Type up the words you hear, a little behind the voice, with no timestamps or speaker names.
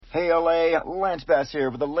Hey LA, Lance Bass here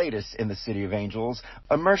with the latest in the City of Angels.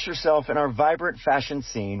 Immerse yourself in our vibrant fashion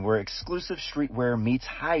scene where exclusive streetwear meets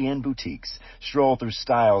high-end boutiques. Stroll through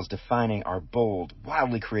styles defining our bold,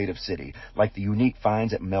 wildly creative city, like the unique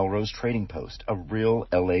finds at Melrose Trading Post, a real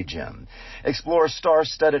LA gem. Explore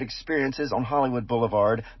star-studded experiences on Hollywood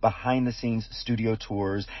Boulevard, behind-the-scenes studio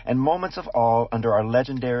tours, and moments of awe under our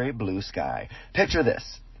legendary blue sky. Picture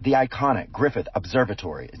this. The iconic Griffith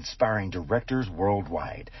Observatory, inspiring directors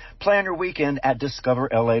worldwide. Plan your weekend at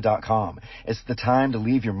discoverla.com. It's the time to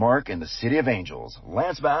leave your mark in the City of Angels.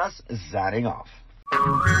 Lance Bass is signing off.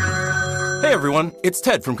 Hey everyone, it's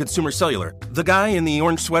Ted from Consumer Cellular, the guy in the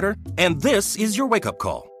orange sweater, and this is your wake-up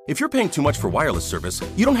call. If you're paying too much for wireless service,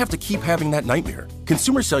 you don't have to keep having that nightmare.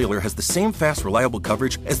 Consumer Cellular has the same fast, reliable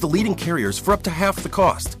coverage as the leading carriers for up to half the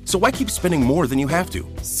cost. So why keep spending more than you have to?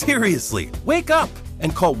 Seriously, wake up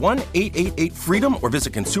and call 1-888-FREEDOM or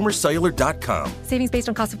visit consumercellular.com. Savings based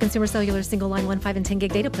on cost of Consumer Cellular single line 1, 5, and 10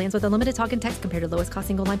 gig data plans with unlimited talk and text compared to lowest cost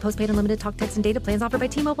single line postpaid unlimited talk, text, and data plans offered by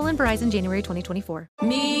T-Mobile and Verizon January 2024.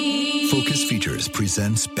 Focus Features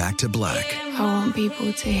presents Back to Black. I want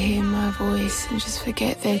people to hear my voice and just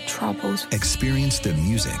forget their troubles. Experience the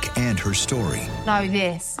music and her story. Know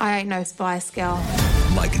this, I ain't no Spice Girl.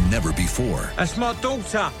 Like never before. That's my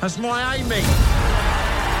daughter. That's my Amy.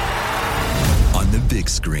 On the big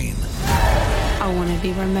screen. I want to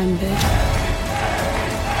be remembered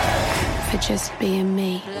for just being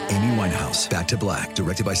me. Amy Winehouse, Back to Black,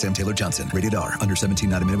 directed by Sam Taylor Johnson. Rated R, under 17,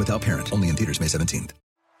 not a minute without parent. Only in theaters May 17th.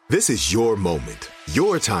 This is your moment,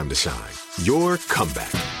 your time to shine, your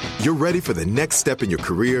comeback. You're ready for the next step in your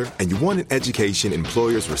career, and you want an education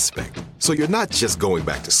employers respect. So you're not just going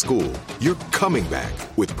back to school, you're coming back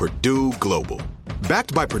with Purdue Global.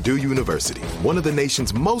 Backed by Purdue University, one of the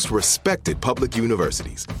nation's most respected public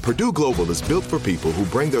universities, Purdue Global is built for people who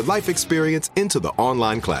bring their life experience into the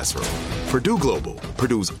online classroom. Purdue Global,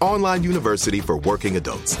 Purdue's online university for working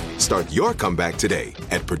adults. Start your comeback today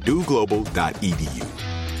at purdueglobal.edu.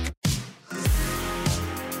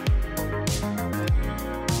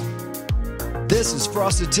 This is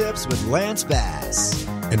Frosted Tips with Lance Bass,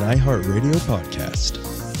 an iHeartRadio podcast.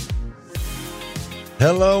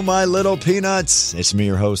 Hello, my little peanuts. It's me,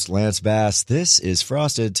 your host, Lance Bass. This is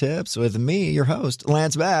Frosted Tips with me, your host,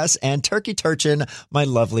 Lance Bass, and Turkey Turchin, my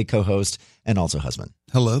lovely co-host and also husband.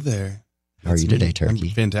 Hello there. How are you today, Turkey?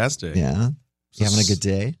 I'm fantastic. Yeah? You having a good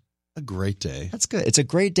day? A great day. That's good. It's a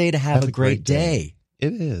great day to have a great day.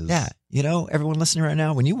 It is. Yeah. You know, everyone listening right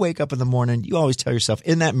now, when you wake up in the morning, you always tell yourself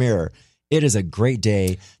in that mirror, it is a great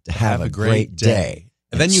day to have a great day.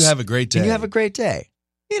 And then you have a great day. And you have a great day.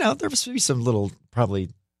 You know, there must be some little probably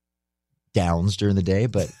downs during the day,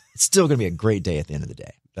 but it's still going to be a great day at the end of the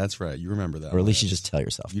day. That's right. You remember that. Or at least you just tell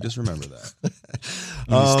yourself You that. just remember that.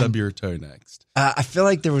 You stub your toe next. I feel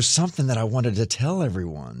like there was something that I wanted to tell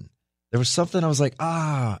everyone. There was something I was like,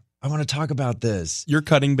 I want to talk about this. You're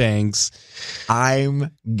cutting bangs.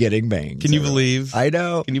 I'm getting bangs. Can you believe? I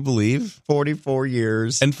know. Can you believe? 44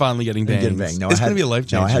 years. And finally getting bangs. No, it's going to be a life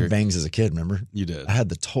changer. No, I had bangs as a kid, remember? You did. I had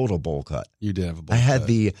the total bowl cut. You did have a bowl cut. I had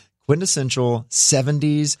the quintessential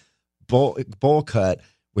 70s bowl cut,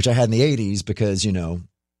 which I had in the 80s because, you know,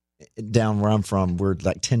 down where I'm from, we're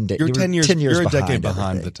like 10 days. You're 10 years. You're a decade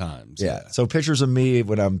behind everything. the times. Yeah. So pictures of me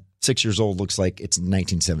when I'm 6 years old looks like it's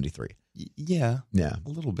 1973. Yeah. Yeah. A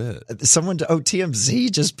little bit.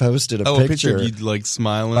 TMZ just posted a picture. picture of you like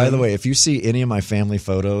smiling. By the way, if you see any of my family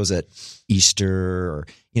photos at Easter or,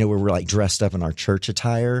 you know, where we're like dressed up in our church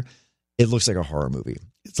attire, it looks like a horror movie.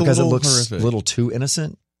 It's because it looks horrific. A little too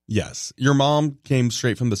innocent. Yes. Your mom came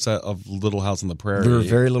straight from the set of Little House on the Prairie. We were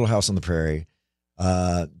very Little House on the Prairie.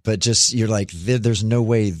 But just, you're like, there's no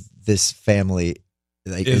way this family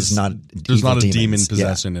is not there's not a demons. demon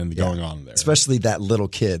possession going on there. Especially that little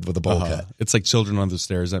kid with a bowl cut. It's like Children on the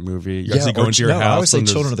Stairs, that movie. You actually go into your house. I always say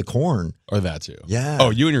Children of the Corn. Or that too. Yeah. Oh,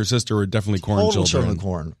 you and your sister were definitely corn children. Children of the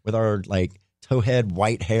Corn with our like towhead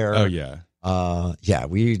white hair. Oh yeah.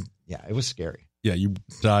 It was scary. Yeah, you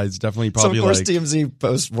guys definitely probably so of course like TMZ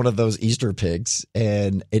posts one of those Easter pigs,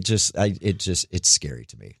 and it's scary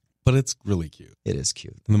to me. But it's really cute. It is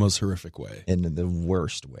cute in the most horrific way, in the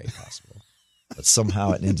worst way possible. But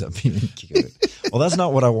somehow it ends up being cute. Well, that's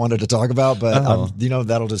not what I wanted to talk about, but you know,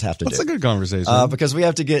 that'll just have to That's do. a good conversation because we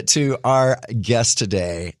have to get to our guest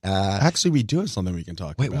today. Actually, we do have something we can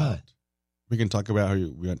talk about. Wait, what? We can talk about how we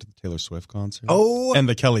went to the Taylor Swift concert. Oh, and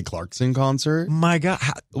the Kelly Clarkson concert. My God,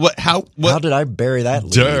 how did I bury that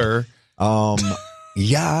lead?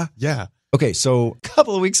 Yeah. Okay, so a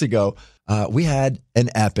couple of weeks ago, we had an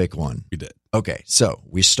epic one. We did. Okay, so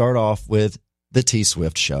we start off with the T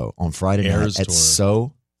Swift show on Friday night at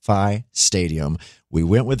SoFi SoFi Stadium. We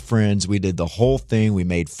went with friends. We did the whole thing. We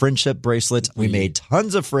made friendship bracelets. We made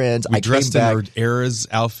tons of friends. We dressed in our era's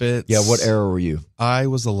outfits. Yeah, what era were you? I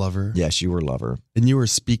was a lover. Yes, you were lover. And you were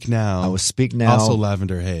Speak Now. I was Speak Now. Also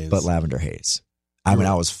Lavender Haze. But Lavender Haze. I mean,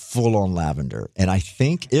 I was full on lavender. And I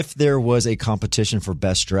think if there was a competition for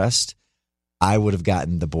best dressed, I would have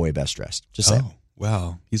gotten the boy best dressed. Just saying. Oh,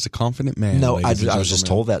 wow. He's a confident man. No, I was just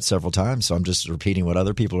told that several times, so I'm just repeating what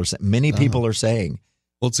other people are saying. Many people are saying.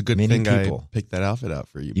 Well, it's a good thing I picked that outfit out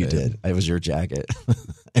for you, You babe. did. It was your jacket.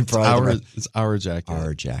 And It's our jacket.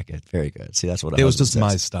 Our jacket. Very good. See, that's what it was just says.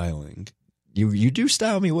 my styling. You do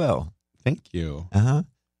style me well. Thank you. Uh-huh.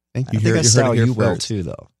 Thank you. I think I style you well, first. too,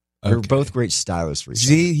 though. Okay. We're both great stylists for each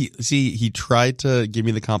other. He tried to give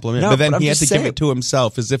me the compliment, No, but then but he I'm had to just give saying. it to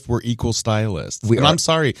himself as if we're equal stylists. We and are. I'm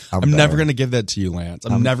sorry. I'm better. never going to give that to you, Lance.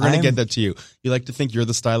 I'm never going to I'm- give that to you. You like to think you're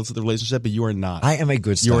the stylist of the relationship, but you are not. I am a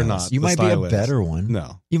good stylist. You're not. You the might stylist. be a better one.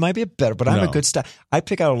 No. You might be a better, but I'm a No. good style. I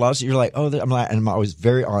pick out a lot of you're like, and I'm always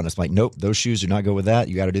very honest. I'm like, nope, those shoes do not go with that.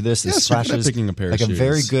 You got to do this. This Yes, you're good at flashes. picking a pair of like I'm shoes.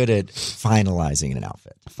 very good at finalizing an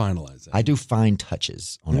outfit. Finalize it. I do fine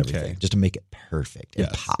touches on Okay. everything just to make it perfect and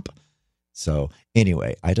Yes. pop. So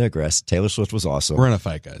anyway, I digress. Taylor Swift was awesome. We're in a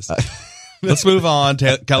fight, guys. Let's move on.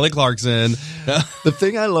 Kelly Clarkson. The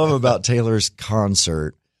thing I love about Taylor's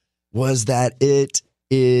concert was that it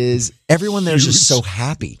is everyone there's just so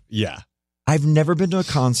happy. Yeah. I've never been to a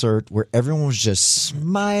concert where everyone was just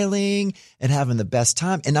smiling and having the best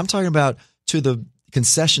time. And I'm talking about to the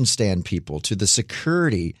concession stand people, to the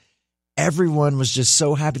security. Everyone was just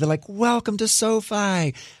so happy. They're like, welcome to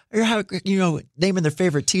SoFi. Or naming their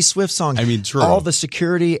favorite T Swift song. I mean, true. All the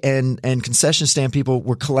security and concession stand people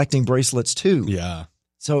were collecting bracelets too. Yeah.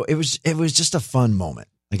 So it was just a fun moment.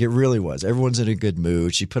 Like it really was. Everyone's in a good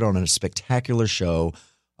mood. She put on a spectacular show.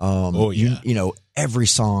 Every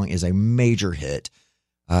song is a major hit.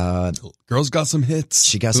 Girl's got some hits.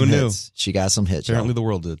 She got Who some knew? hits. She got some hits. Apparently y'all. the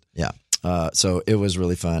world did. Yeah. So it was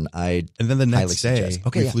really fun. And then the highly next day, suggest.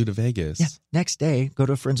 Okay, we yeah. flew to Vegas. Yeah. Next day, go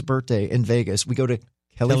to a friend's birthday in Vegas. We go to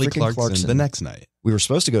Kelley freaking Clarkson. the next night. We were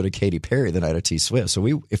supposed to go to Katy Perry the night of T Swift. So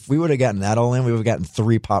if we would have gotten that all in, we would have gotten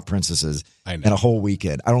 3 pop princesses in a whole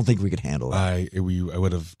weekend. I don't think we could handle that. I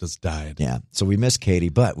would have just died. Yeah. So we missed Katy,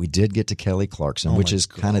 but we did get to Kelly Clarkson, Oh which my is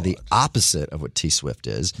kind of the opposite of what T Swift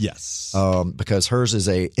is. Yes. Because hers is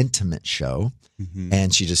a intimate show. Mm-hmm.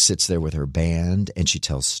 And she just sits there with her band and she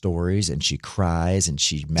tells stories and she cries and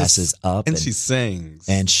she messes up. And she sings.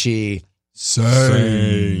 And she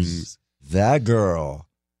sings. That girl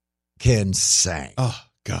can sing. Oh,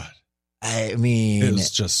 God. I mean, It was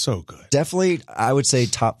just so good. definitely, I would say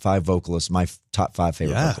top 5 vocalists, my top 5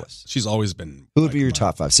 favorite vocalists. She's always been. Who would be your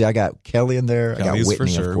top 5? See, I got Kelly in there. Kelly's I got for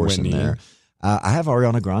Whitney, sure. of course, Whitney. in there. I have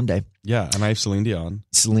Ariana Grande. Yeah, and I have Celine Dion.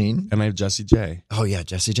 Celine. And I have Jessie J. Oh, yeah,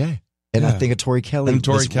 Jessie J. And I Yeah. think of Tori Kelly. And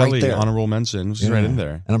Tori was Kelly, right there. honorable mention. She's right in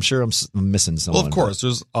there. And I'm sure I'm missing someone. Well, of course,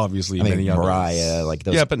 there's obviously I mean, many others. Mariah, like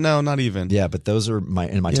those. Yeah, but no, not even. Yeah, but those are in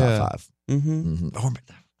my Yeah. top 5. Mm-hmm. Or,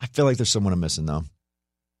 I feel like there's someone I'm missing, though.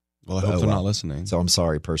 Well, I hope they're not listening. So I'm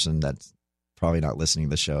sorry, person that's probably not listening to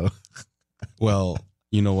the show. Well,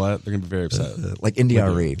 you know what? They're going to be very upset. Like India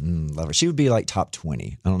With Arie. Love her. She would be like top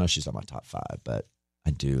 20. I don't know if she's on my top 5, but I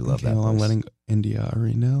do love that Well, I'm voice. letting India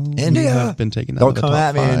already know. India! We have been taken out Don't of the come top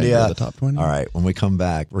at me, 5 India. or the top 20. All right, when we come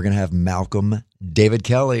back, we're going to have Malcolm David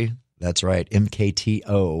Kelley. That's right,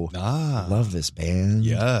 MKTO. Ah. Love this band.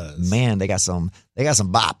 Yes. Man, they got some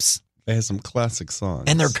bops. They have some classic songs.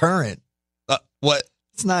 And they're current. What?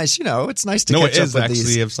 It's nice, it's nice to No, catch it up is with actually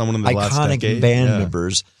these have someone in the last iconic decade. band Yeah.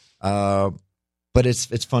 members. But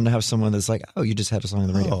it's fun to have someone that's like, oh, you just had a song on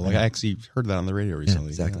the radio. Oh, like I actually heard that on the radio recently.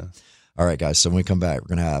 exactly. Yeah. All right, guys. So when we come back, we're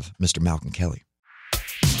going to have Mr. Malcolm Kelley.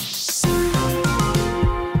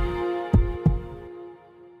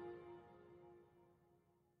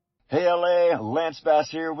 Hey LA, Lance Bass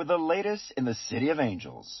here with the latest in the City of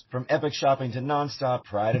Angels. From epic shopping to nonstop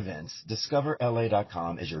Pride events,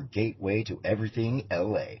 DiscoverLA.com is your gateway to everything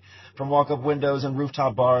LA. From walk-up windows and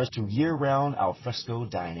rooftop bars to year-round alfresco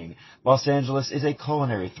dining, Los Angeles is a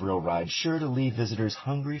culinary thrill ride sure to leave visitors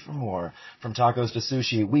hungry for more. From tacos to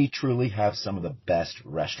sushi, we truly have some of the best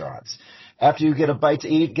restaurants. After you get a bite to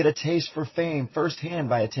eat, get a taste for fame firsthand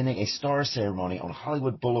by attending a star ceremony on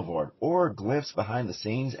Hollywood Boulevard or a glimpse behind the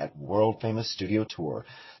scenes at world-famous Studio Tour.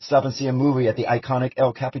 Stop and see a movie at the iconic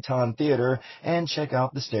El Capitan Theater and check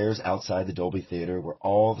out the stairs outside the Dolby Theater where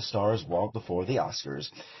all the stars walk before the Oscars.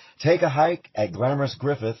 Take a hike at glamorous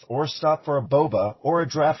Griffith or stop for a boba or a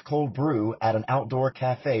draft cold brew at an outdoor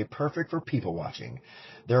cafe perfect for people watching.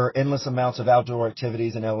 There are endless amounts of outdoor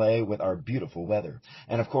activities in LA with our beautiful weather.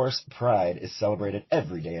 And of course, Pride is celebrated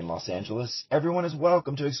every day in Los Angeles. Everyone is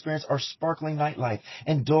welcome to experience our sparkling nightlife,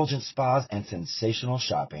 indulgent spas, and sensational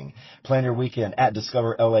shopping. Plan your weekend at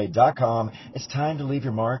discoverla.com. It's time to leave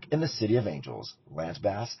your mark in the City of Angels. Lance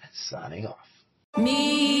Bass, signing off.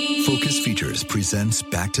 Focus Features presents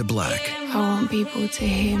Back to Black. I want people to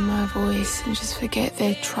hear my voice and just forget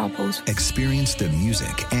their troubles. Experience the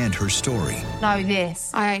music and her story Know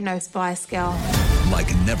this, I ain't no Spice Girl.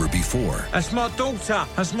 like never before. That's my daughter.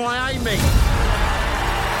 That's my Amy.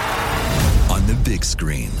 On the big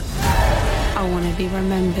screen. I want to be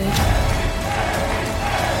remembered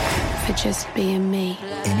for just being me.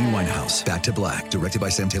 Amy Winehouse, Back to Black, directed by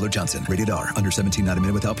Sam Taylor Johnson. Rated R, under 17, not a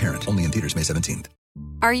minute without parent. Only in theaters May 17th.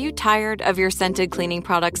 Are you tired of your scented cleaning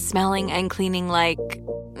products smelling and cleaning like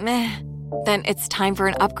meh? Then it's time for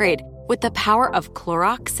an upgrade with the power of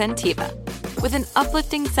Clorox Scentiva. With an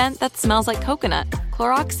uplifting scent that smells like coconut,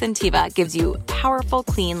 Clorox Scentiva gives you powerful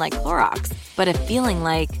clean like Clorox, but a feeling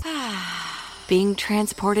like being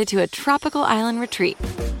transported to a tropical island retreat.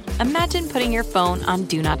 Imagine putting your phone on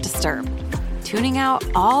Do Not Disturb, tuning out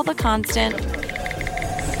all the constant,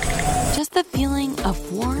 just the feeling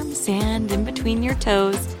of warm sand in between your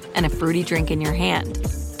toes and a fruity drink in your hand.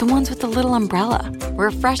 The ones with the little umbrella.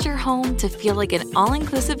 Refresh your home to feel like an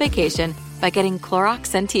all-inclusive vacation by getting Clorox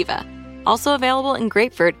Scentiva. Also available in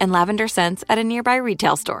grapefruit and lavender scents at a nearby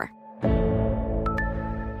retail store.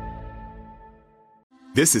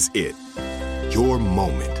 This is it. Your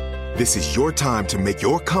moment. This is your time to make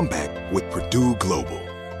your comeback with Purdue Global.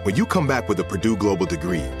 When you come back with a Purdue Global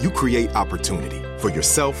degree, you create opportunity for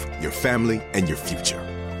yourself, your family, and your future.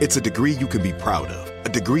 It's a degree you can be proud of, a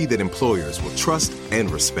degree that employers will trust and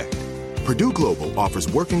respect. Purdue Global offers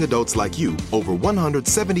working adults like you over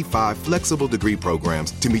 175 flexible degree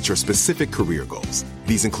programs to meet your specific career goals.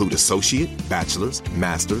 These include associate, bachelor's,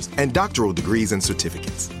 master's, and doctoral degrees and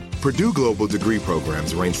certificates. Purdue Global degree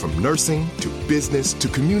programs range from nursing to business to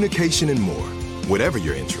communication and more. Whatever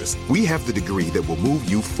your interest, we have the degree that will move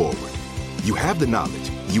you forward. You have the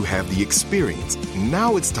knowledge, you have the experience.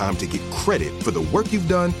 Now it's time to get credit for the work you've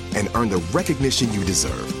done and earn the recognition you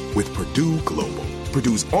deserve with Purdue Global,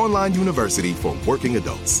 Purdue's online university for working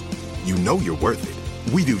adults. You know you're worth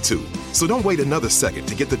it. We do too. So don't wait another second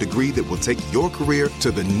to get the degree that will take your career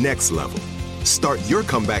to the next level. Start your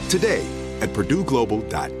comeback today at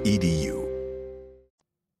purdueglobal.edu.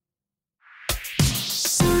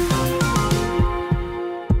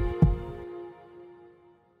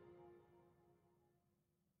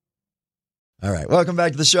 All right. Welcome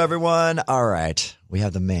back to the show, everyone. All right. We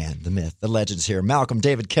have the man, the myth, the legends here. Malcolm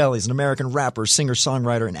David Kelley is an American rapper, singer,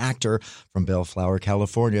 songwriter, and actor from Bellflower,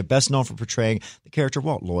 California. Best known for portraying the character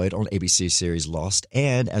Walt Lloyd on ABC series Lost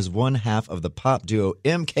and as one half of the pop duo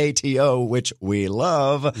MKTO, which we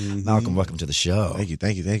love. Mm-hmm. Malcolm, welcome to the show. Thank you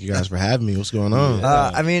guys for having me. What's going on?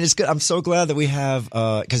 I mean, it's good. I'm so glad that we have,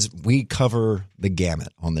 because we cover the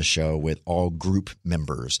gamut on the show with all group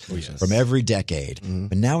members from every decade. Mm-hmm.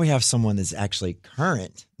 But now we have someone that's actually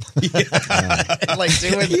current. Like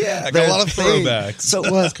doing got a lot of throwbacks. So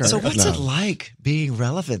what's it like being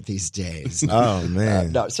relevant these days? Oh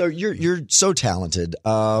man, so you're so talented.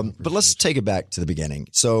 But let's take it back to the beginning.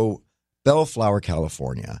 So Bellflower,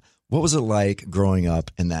 California. What was it like growing up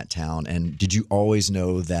in that town? And did you always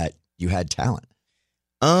know that you had talent?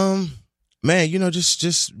 Man,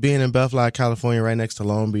 just being in Bellflower, California, right next to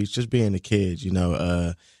Long Beach, just being a kid,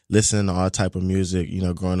 listening to all type of music,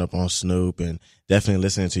 growing up on Snoop and definitely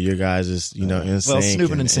listening to your guys' NSYNC. Well,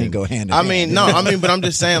 Snoop and NSYNC go hand in hand. But I'm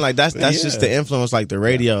just saying, like, that's just the influence, like the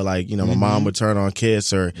radio, like, my mom would turn on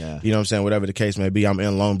Kiss or, whatever the case may be. I'm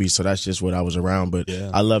in Long Beach, so that's just what I was around, but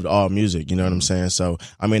I loved all music, you know what I'm saying? So,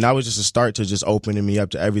 that was just a start to just opening me up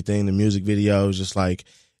to everything, the music videos, just like,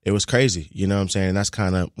 it was crazy, you know what I'm saying? And that's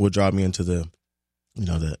kind of what brought me into the,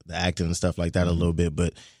 the acting and stuff like that a little bit,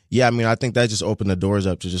 but yeah, I think that just opened the doors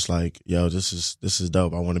up to just like, yo, this is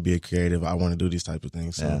dope. I want to be a creative. I want to do these type of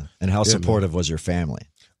things. So, yeah. And how supportive was your family?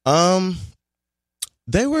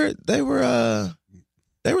 They were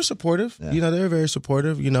supportive. Yeah. They were very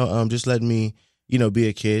supportive. Just letting me, be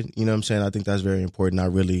a kid. You know what I'm saying? I think that's very important.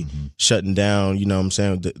 Not really shutting down. You know what I'm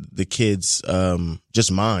saying? The kids,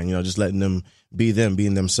 just mine. Just letting them be them,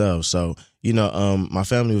 being themselves. So my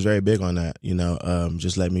family was very big on that.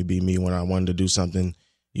 Just let me be me when I wanted to do something.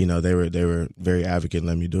 They were very advocate and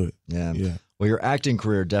let me do it. Yeah. Well, your acting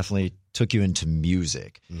career definitely took you into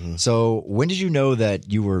music. Mm-hmm. So when did you know that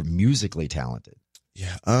you were musically talented?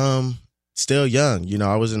 Yeah. still young. You know,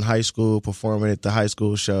 I was in high school performing at the high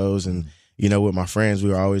school shows, and you know, with my friends, we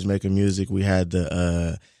were always making music. We had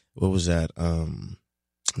the what was that?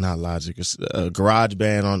 Not Logic, it's Garage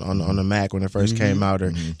Band on the Mac when it first came out,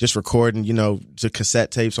 or just recording, you know, the cassette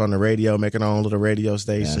tapes on the radio, making our own little radio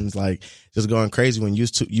stations, like just going crazy. When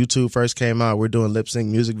YouTube first came out, we're doing lip sync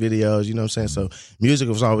music videos, you know what I'm saying? So music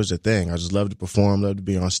was always the thing. I just loved to perform, loved to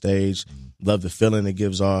be on stage, loved the feeling it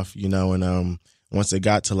gives off, you know, and once it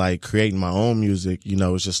got to like creating my own music, you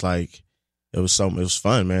know, it's just like, it was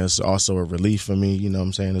fun, man. It's also a relief for me, you know what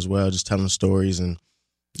I'm saying, as well, just telling stories. And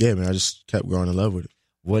yeah, man, I just kept growing in love with it.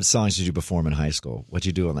 What songs did you perform in high school? What'd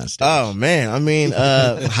you do on that stage? Oh, man. I mean,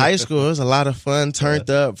 high school was a lot of fun,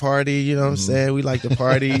 turned up party, you know what I'm saying? We like to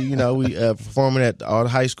party, you know, we performing at all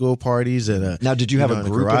the high school parties. Now, did you have a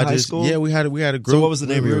group in high school? Yeah, we had a group. So what was the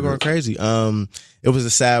name of your group? We were going crazy. It was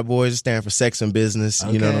the Sad Boys. It stand for Sex and Business.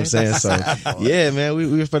 You know what I'm saying? So, yeah, man, we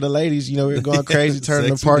were for the ladies. You know, we were going crazy,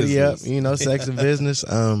 turning the party up, you know, Sex and Business.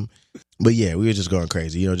 But yeah, we were just going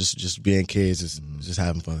crazy, you know, just being kids, just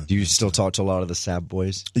having fun. Do you still talk to a lot of the Sad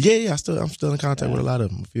Boys? Yeah, I'm still in contact with a lot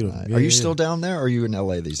of them. A few of them. Are you still down there, or are you in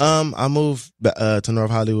LA these days? I moved to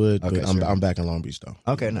North Hollywood, but I'm back in Long Beach though.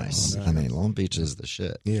 Okay, nice. I mean, Long Beach is the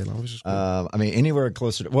shit. Yeah, Long Beach is cool. I mean, anywhere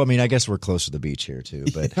closer. I mean, I guess we're closer to the beach here too,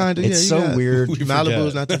 but kinda, it's so weird.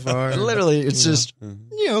 Malibu's not too far. Literally, it's just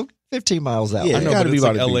 15 miles out. Yeah, I know, but it's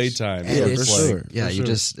like LA time. Yeah, for sure. Yeah, for you sure.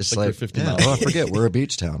 just, it's like like 50 miles. miles. Oh, I forget, we're a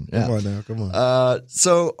beach town. Yeah. Come on.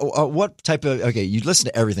 So what type of, okay, you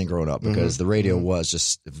listened to everything growing up because the radio was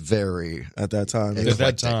just very. At that time. At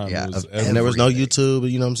that time, yeah, it was And there was no YouTube,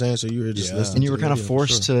 you know what I'm saying? So you were just listening. And you were kind of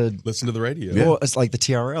forced to listen to the radio. Well, it's like the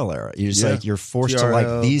TRL era. You're just like, you're forced to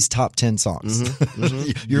like these top 10 songs.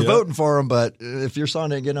 You're voting for them, but if your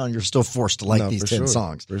song didn't get on, you're still forced to like these 10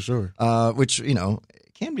 songs. For sure. Which, you know,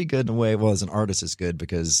 can be good in a way. Well, as an artist, it's good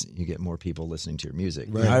because you get more people listening to your music.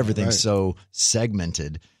 Right, now everything's so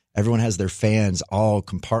segmented. Everyone has their fans all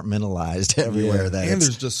compartmentalized everywhere. And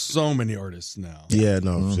there's just so many artists now. Yeah,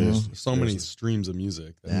 no, seriously. So many streams of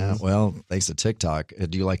music. Yeah, well, thanks to TikTok.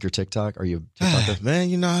 Do you like your TikTok? Are you a TikToker?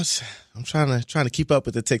 Man, you know, I'm trying to keep up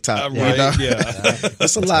with the TikTok. Right, you know? yeah.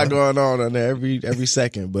 There's a lot going on there every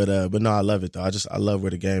second. But no, I love it though. I love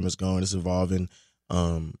where the game is going. It's evolving.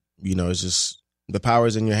 You know, it's just the power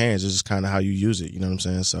is in your hands. It's just kind of how you use it. You know what I'm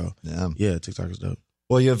saying? So yeah, TikTok is dope.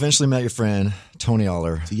 Well, you eventually met your friend Tony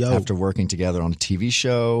Aller after working together on a TV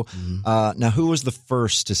show. Now, who was the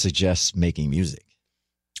first to suggest making music?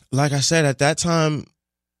 Like I said, at that time,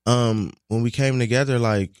 when we came together,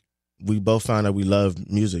 like we both found out we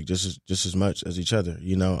loved music just as much as each other.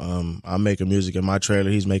 You know, I'm making music in my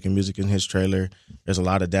trailer. He's making music in his trailer. There's a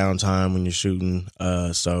lot of downtime when you're shooting.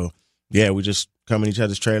 So yeah, we just come in each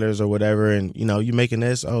other's trailers or whatever, and you know, you making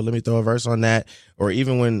this, oh, let me throw a verse on that. Or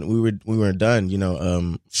even when we were done, you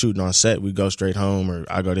know, shooting on set, we go straight home, or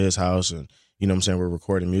I go to his house, and you know what I'm saying, we're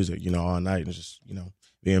recording music, you know, all night, and just, you know,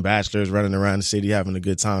 being bachelors, running around the city, having a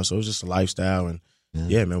good time. So it was just a lifestyle, and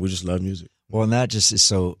yeah, man, we just love music. Well, and that just is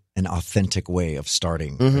so an authentic way of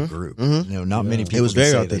starting a group. You know, not many people it was very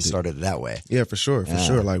say authentic. they started it that way. Yeah, for sure.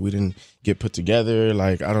 Like we didn't get put together.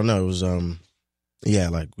 Like, I don't know. It was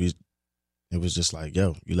it was just like,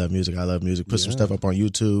 yo, you love music, I love music. Put some stuff up on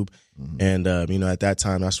YouTube. And, you know, at that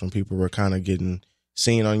time, that's when people were kind of getting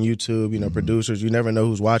seen on YouTube, you know, producers. You never know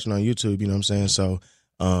who's watching on YouTube, you know what I'm saying? So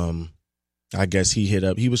I guess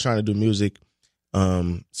he was trying to do music.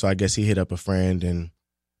 So I guess he hit up a friend, and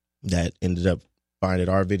that ended up finding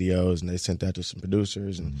our videos, and they sent that to some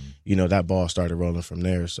producers. And, you know, that ball started rolling from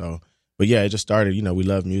there. So, but yeah, it just started, you know, we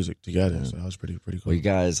love music together. So that was pretty cool. Well, you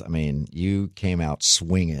guys, I mean, you came out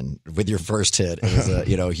swinging with your first hit. It was a,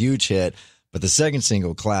 you know, huge hit. But the second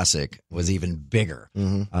single, Classic, was even bigger,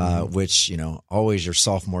 which, you know, always your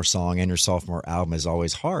sophomore song and your sophomore album is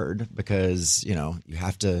always hard because, you know, you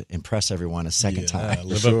have to impress everyone a second time.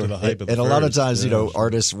 Live up to the hype of the And a lot of times, first. you know,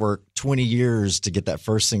 artists work 20 years to get that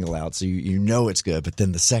first single out. So you know it's good. But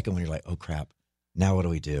then the second one, you're like, oh, crap. Now what do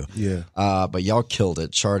we do? Yeah. But y'all killed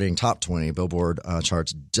it, charting top 20, Billboard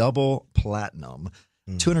charts double platinum,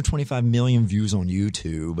 225 million views on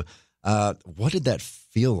YouTube. What did that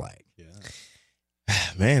feel like?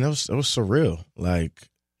 Man, it was surreal. Like,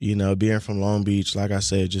 you know, being from Long Beach, like I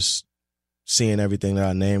said, just seeing everything that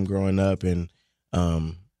I named growing up, and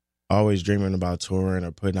always dreaming about touring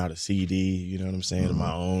or putting out a CD, you know what I'm saying, of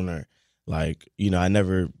my own, or like, you know, I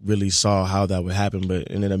never really saw how that would happen, but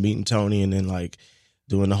ended up meeting Tony, and then like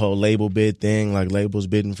doing the whole label bid thing, like labels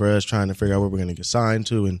bidding for us, trying to figure out where we're going to get signed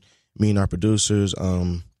to, and meeting our producers.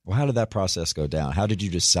 Well, how did that process go down? How did you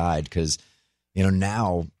decide? Because, you know,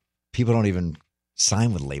 now people don't even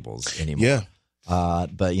sign with labels anymore. Yeah.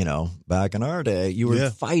 But, back in our day, you were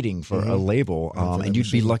fighting for a label, and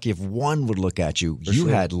you'd be lucky if one would look at you. You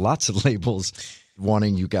had lots of labels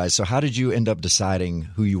wanting you guys. So how did you end up deciding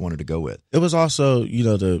who you wanted to go with? It was also,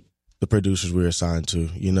 the producers we were assigned to.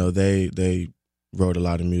 They wrote a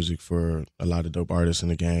lot of music for a lot of dope artists in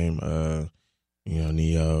the game.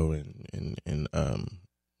 Neo and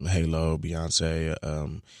Halo,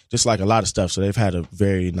 Beyonce, just like a lot of stuff. So they've had a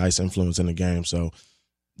very nice influence in the game. So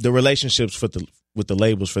the relationships with the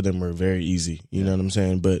labels for them were very easy. You know what I'm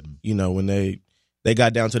saying? But when they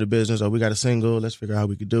got down to the business, we got a single, let's figure out how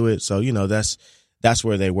we could do it. So that's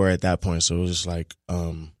where they were at that point. So it was just like,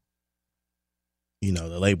 the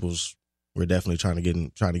labels were definitely trying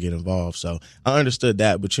to get involved. So I understood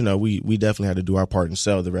that, but we definitely had to do our part and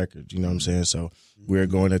sell the record. You know what I'm saying? So we were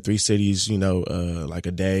going to 3 cities, like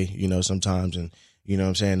a day, sometimes, and you know what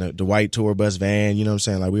I'm saying, the white tour bus van. You know what I'm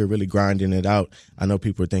saying? Like we were really grinding it out. I know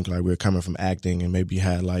people think like we were coming from acting and maybe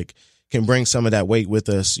can bring some of that weight with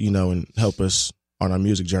us, and help us on our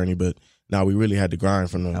music journey, but. No, we really had to grind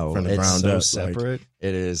from the ground up. It's so separate.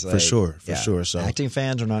 It is for sure. So acting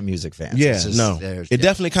fans are not music fans. Yeah, it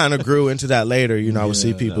definitely kind of grew into that later. I would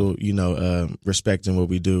see people, respecting what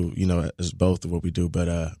we do, as both of what we do. But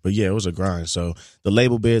yeah, it was a grind. So the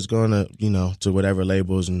label bids going to whatever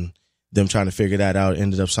labels and them trying to figure that out.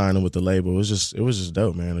 Ended up signing with the label. It was just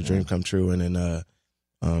dope, man. A dream come true. And then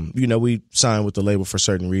we signed with the label for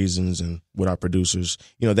certain reasons, and with our producers,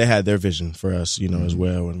 they had their vision for us, as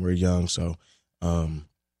well, and we're young. So,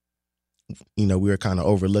 we were kind of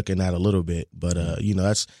overlooking that a little bit, but,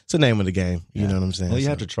 it's the name of the game. You know what I'm saying? Well, you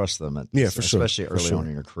have to trust them. For sure. Especially early on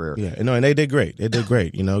in your career. Yeah. And they did great.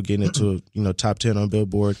 Getting into, top 10 on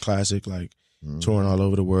Billboard Classic, like touring all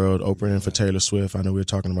over the world, opening for Taylor Swift. I know we were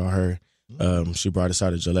talking about her. She brought us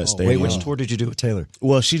out of Gillette Stadium. Wait, which tour did you do with Taylor?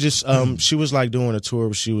 Well, she just she was like doing a tour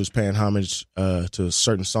where she was paying homage to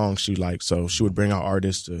certain songs she liked. So she would bring out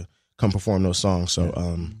artists to come perform those songs. So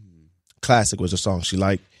Classic was a song she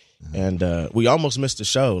liked. And we almost missed the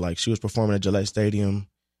show. Like she was performing at Gillette Stadium,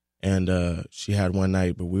 and she had one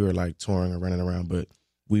night, but we were like touring and running around. But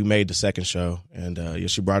we made the second show, and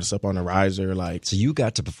she brought us up on the riser. So you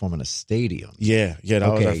got to perform in a stadium. Yeah, that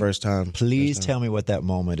was our first time. Please tell me what that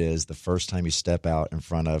moment is. The first time you step out in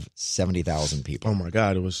front of 70,000 people. Oh my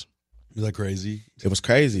God, it was. Was that crazy? It was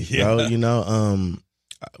crazy, bro. I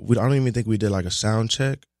don't even think we did like a sound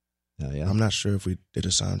check. Oh, yeah. I'm not sure if we did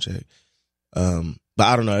a sound check, but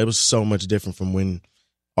I don't know. It was so much different from when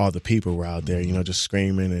all the people were out there, just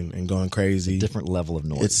screaming and going crazy. It's a different level of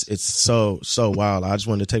noise. It's so wild. I just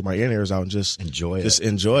wanted to take my in-ears out and just enjoy it. Just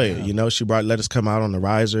enjoy it. She let us come out on the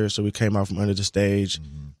riser, so we came out from under the stage.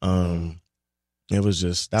 It was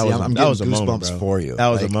just that was a moment, bro. For you. That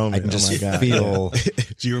was a moment. I can just feel.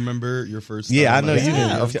 Do you remember your first time? Yeah, I know you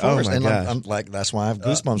did. Of course. And I'm like, that's why I have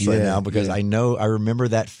goosebumps right now, because I remember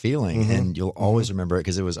that feeling, and you'll always remember it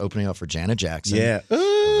because it was opening up for Janet Jackson. Yeah.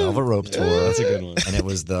 Velvet Rope Tour. That's a good one. And it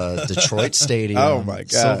was the Detroit Stadium. Oh my God.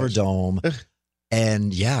 Silver Dome.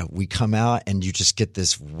 And we come out and you just get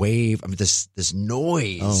this wave, this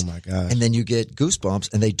noise. Oh my gosh. And then you get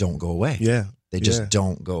goosebumps and they don't go away. Yeah. They just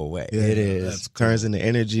don't go away. Yeah. It is turns into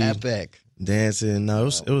energy. Epic. Dancing. No,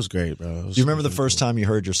 it was great, bro. Do you remember the first time you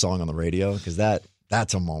heard your song on the radio? Because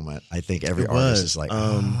that's a moment I think every artist is like,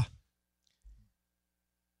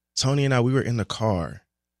 Tony and I, we were in the car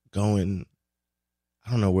going,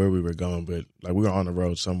 I don't know where we were going, but like we were on the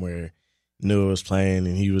road somewhere, knew it was playing,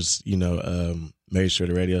 and he was, made sure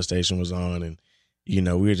the radio station was on, and, we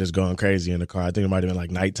were just going crazy in the car. I think it might have been like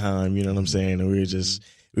nighttime, you know what I'm saying? And we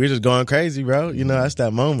were just going crazy, bro. That's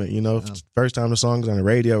that moment, first time the song's on the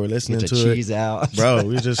radio, we're listening to it. Cheese out. Bro,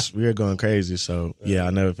 we were going crazy. So yeah,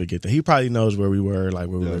 I'll never forget that. He probably knows where we were, like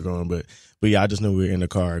where we were going, but yeah, I just knew we were in the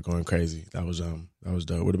car going crazy. That was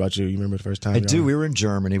dope. What about you? You remember the first time? I do. We were in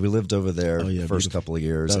Germany. We lived over there the first couple of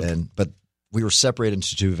years, but we were separated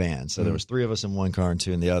into 2 vans. So there was 3 of us in one car and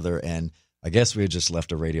 2 in the other, and I guess we had just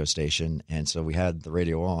left a radio station, and so we had the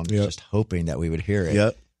radio on, just hoping that we would hear it.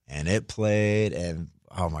 Yep. And it played, and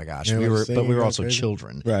oh my gosh, Yeah, we were also crazy.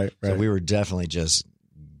 children, right? So we were definitely just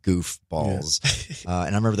goofballs.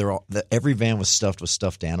 And I remember every van was stuffed with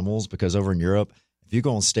stuffed animals, because over in Europe, if you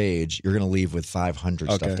go on stage, you're going to leave with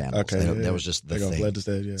 500 stuffed animals. That was just the thing. The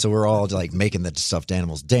stage, So we're all like making the stuffed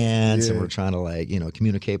animals dance, and we're trying to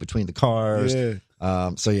communicate between the cars. It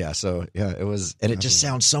was, and it just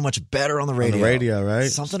sounds so much better on the radio. On the radio, right?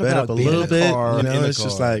 Something Sped about up a being little in the bit. car. It's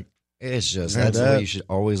just like. It's just, that's the way you should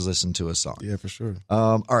always listen to a song. Yeah, for sure.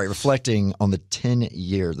 All right, reflecting on the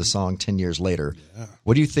song 10 years later,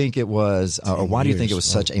 what do you think it was, or why do you think it was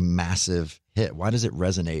such a massive hit? Why does it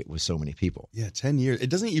resonate with so many people? Yeah, 10 years. It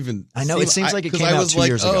doesn't even. I know, it seems like it came I out was 2 like,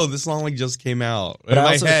 years ago. oh, this song like just came out. But in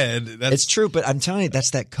my also, head. It's true, but I'm telling you,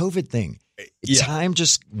 that's that COVID thing. Yeah. Time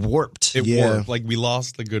just warped. It warped. Like, we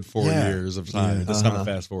lost a good 4 years of time. This time I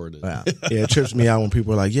fast forwarded. Wow. Yeah, it trips me out when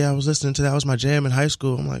people are like, yeah, I was listening to that. Was my jam in high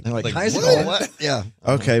school. I'm like, high school? What? Yeah.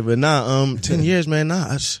 Okay, but nah, 10 years, man,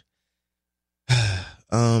 nah.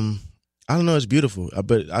 I don't know, it's beautiful.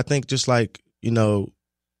 But I think just like, you know,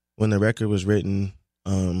 when the record was written,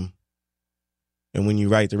 and when you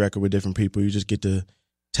write the record with different people, you just get to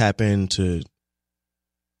tap into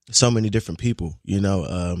so many different people, you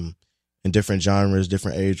know, in different genres,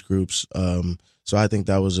 different age groups. So I think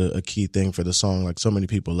that was a key thing for the song. Like, so many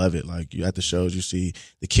people love it. Like, you at the shows, you see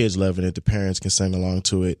the kids loving it, the parents can sing along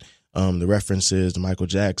to it. The references, the Michael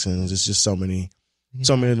Jacksons, it's just so many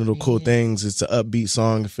little cool things. It's an upbeat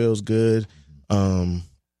song. It feels good.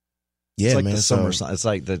 Yeah, it's like man. The summer song. It's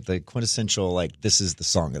like the quintessential, like, this is the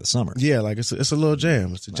song of the summer. Yeah, like it's a little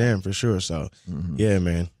jam. It's a jam for sure. So yeah,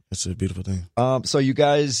 man, it's a beautiful thing. So you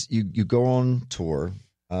guys, you go on tour.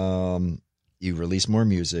 You release more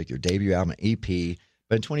music, your debut album, EP.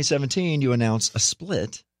 But in 2017, you announced a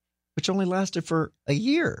split, which only lasted for a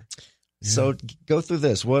year. Yeah. So go through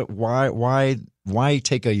this. Why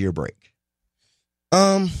take a year break?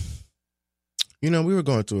 You know, we were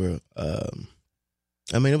going through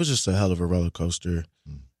I mean, it was just a hell of a roller coaster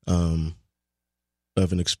of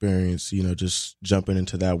an experience, you know, just jumping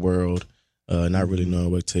into that world, not really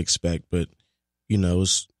knowing what to expect. But, you know,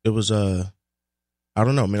 it was I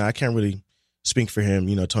don't know. I mean, I can't really speak for him.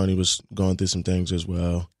 You know, Tony was going through some things as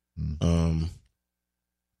well.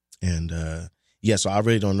 Yeah, so I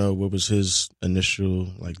really don't know what was his initial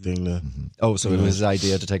thing to. Oh, so it was his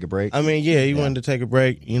idea to take a break? I mean, yeah, he wanted to take a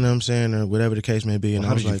break. You know what I'm saying, or whatever the case may be. And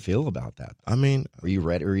how did you feel about that? I mean, were you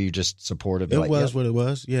ready, or were you just supportive? It was what it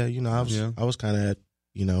was. Yeah, you know, I was kind of at,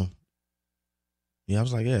 you know. Yeah, I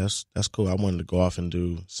was like, yeah, that's cool. I wanted to go off and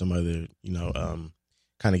do some other, you know,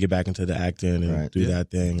 kind of get back into the acting and do that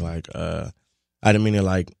thing. Like, I didn't mean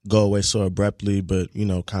to go away so abruptly, but you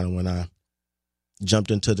know, kind of when I jumped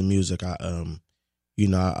into the music, you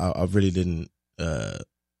know, I really didn't,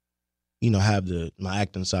 you know, have my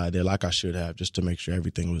acting side there like I should have, just to make sure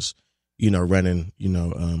everything was, you know, running, you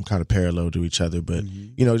know, kind of parallel to each other. But,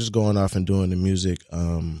 you know, just going off and doing the music,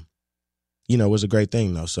 you know, was a great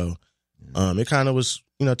thing though. So it kind of was,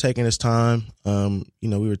 you know, taking its time. You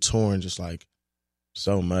know, we were touring just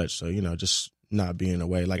so much. So, you know, just not being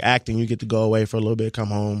away. Like acting, you get to go away for a little bit, come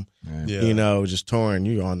home. Yeah. You know, just touring,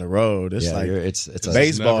 you're on the road. It's it's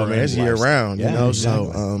baseball, man. It's year round, you know.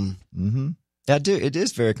 Exactly. So yeah, dude, it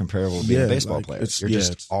is very comparable to being a baseball player. You're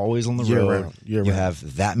just always on the road. You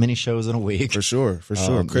have that many shows in a week. For sure.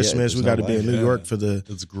 Christmas, we got to be in New York for the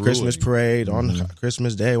Christmas parade on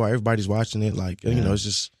Christmas Day while everybody's watching it. You know, it's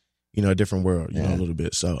just, you know, a different world, you know, a little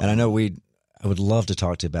bit. So, and I know I would love to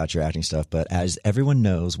talk to you about your acting stuff, but as everyone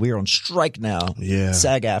knows, we are on strike now. Yeah.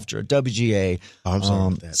 SAG-AFTRA, WGA. Oh, I'm sorry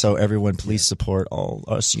about that. So everyone, please support all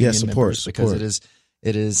us union members, because it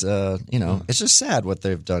is you know, it's just sad what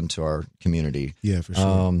they've done to our community. Yeah, for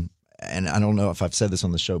sure. And I don't know if I've said this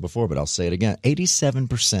on the show before, but I'll say it again.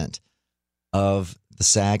 87% of the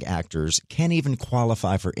SAG actors can't even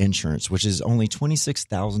qualify for insurance, which is only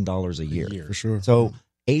 $26,000 a year. For sure. So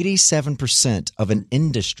 87% of an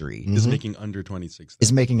industry is making under $26,000.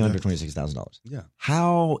 Is making under $26,000. Yeah.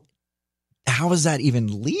 How is that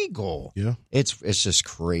even legal? Yeah. It's just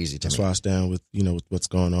crazy to me. That's why I stand with, you know, with what's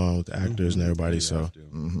going on with the actors and everybody. So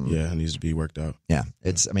yeah, it needs to be worked out. Yeah.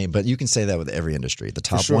 But you can say that with every industry. The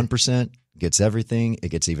top 1% gets everything. It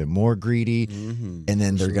gets even more greedy. And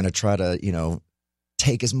then they're going to try to, you know,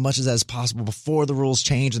 take as much as possible before the rules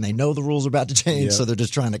change, and they know the rules are about to change, so they're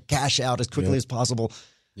just trying to cash out as quickly as possible.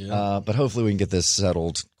 Yeah. But hopefully we can get this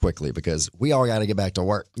settled quickly, because we all got to get back to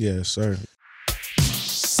work. Yes, sir.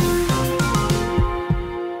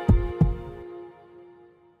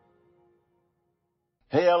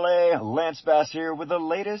 Hey LA, Lance Bass here with the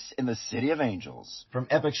latest in the City of Angels. From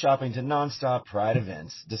epic shopping to nonstop Pride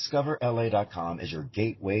events, DiscoverLA.com is your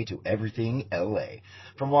gateway to everything LA.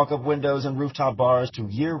 From walk-up windows and rooftop bars to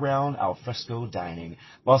year-round alfresco dining,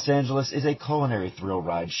 Los Angeles is a culinary thrill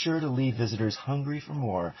ride sure to leave visitors hungry for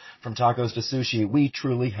more. From tacos to sushi, we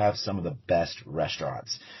truly have some of the best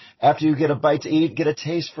restaurants. After you get a bite to eat, get a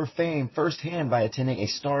taste for fame firsthand by attending a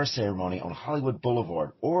star ceremony on Hollywood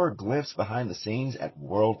Boulevard, or a glimpse behind the scenes at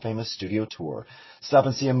world-famous Studio Tour. Stop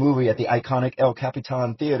and see a movie at the iconic El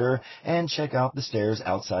Capitan Theater, and check out the stairs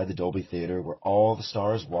outside the Dolby Theater where all the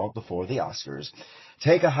stars walk before the Oscars.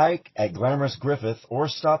 Take a hike at glamorous Griffith or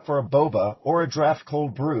stop for a boba or a draft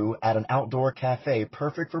cold brew at an outdoor cafe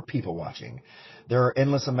perfect for people watching. There are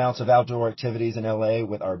endless amounts of outdoor activities in LA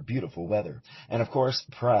with our beautiful weather. And of course,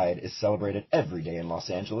 Pride is celebrated every day in Los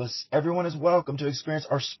Angeles. Everyone is welcome to experience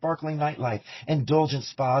our sparkling nightlife, indulgent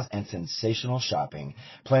spas, and sensational shopping.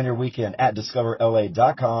 Plan your weekend at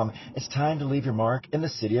discoverla.com. It's time to leave your mark in the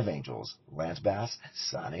City of Angels. Lance Bass,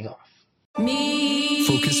 signing off.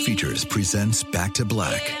 Focus Features presents Back to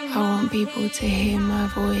Black. I want people to hear my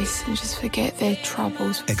voice and just forget their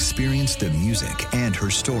troubles. Experience the music and her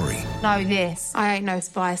story. Know this, I ain't no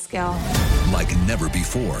Spice Girl. Like never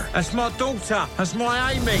before. That's my daughter. That's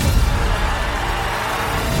my Amy.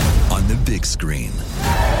 On the big screen.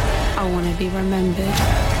 I want to be remembered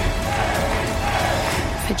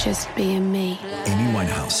for just being me. Amy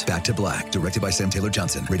Winehouse, Back to Black, directed by Sam Taylor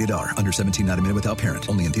Johnson. Rated R, under 17, not a minute without parent.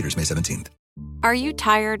 Only in theaters May 17th. Are you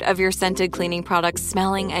tired of your scented cleaning products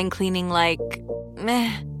smelling and cleaning like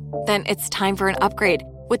meh? Then it's time for an upgrade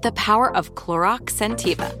with the power of Clorox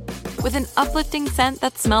Scentiva. With an uplifting scent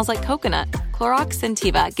that smells like coconut, Clorox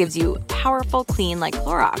Scentiva gives you powerful clean like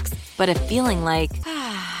Clorox, but a feeling like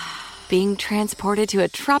being transported to a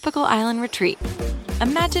tropical island retreat.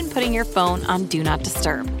 Imagine putting your phone on Do Not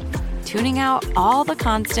Disturb, tuning out all the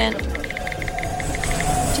constant,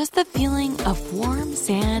 just the feeling of warm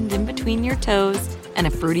sand in between your toes and a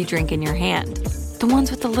fruity drink in your hand. The ones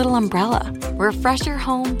with the little umbrella. Refresh your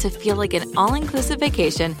home to feel like an all-inclusive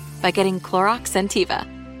vacation by getting Clorox Scentiva.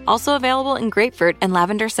 Also available in grapefruit and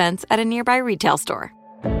lavender scents at a nearby retail store.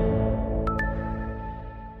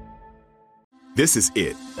 This is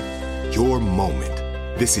it. Your moment.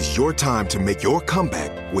 This is your time to make your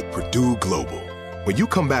comeback with Purdue Global. When you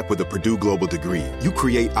come back with a Purdue Global degree, you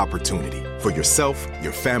create opportunity for yourself,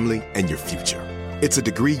 your family, and your future. It's a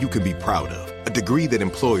degree you can be proud of, a degree that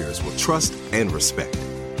employers will trust and respect.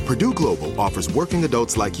 Purdue Global offers working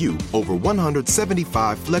adults like you over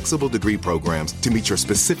 175 flexible degree programs to meet your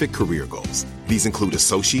specific career goals. These include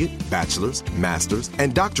associate, bachelor's, master's,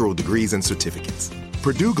 and doctoral degrees and certificates.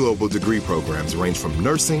 Purdue Global degree programs range from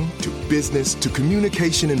nursing to business to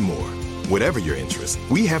communication and more. Whatever your interest,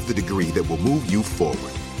 we have the degree that will move you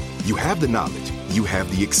forward. You have the knowledge, you have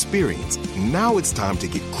the experience. Now it's time to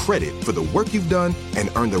get credit for the work you've done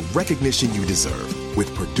and earn the recognition you deserve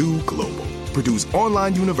with Purdue Global, Purdue's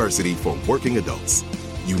online university for working adults.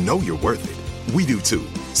 You know you're worth it. We do too.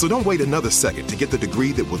 So don't wait another second to get the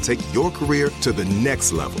degree that will take your career to the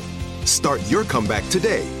next level. Start your comeback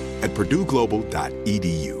today at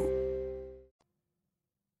purdueglobal.edu.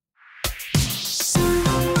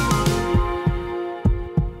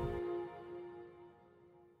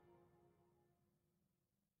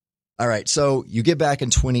 All right, so you get back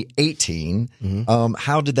in 2018. Mm-hmm.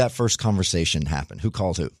 How did that first conversation happen? Who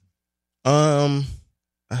called who? I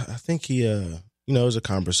think he, it was a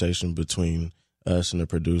conversation between us and the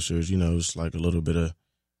producers. It's like a little bit of,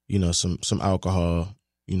 some alcohol,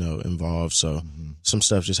 involved. So some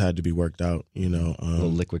stuff just had to be worked out, a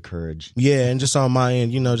little liquid courage. Yeah, and just on my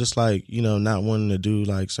end, just like, not wanting to do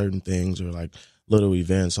like certain things or like little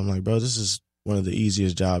events. I'm like, bro, this is one of the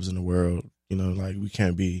easiest jobs in the world. Like we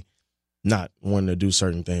can't be not wanting to do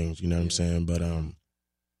certain things, you know what I'm saying? But,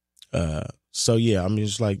 so yeah, I'm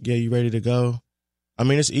just like, yeah, you ready to go? I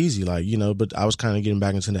mean, it's easy, like, but I was kind of getting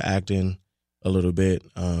back into the acting a little bit,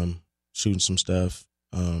 shooting some stuff.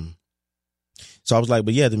 So I was like,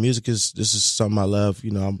 but yeah, this is something I love.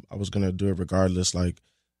 I was going to do it regardless, like,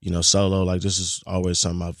 solo, like this is always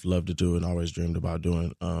something I've loved to do and always dreamed about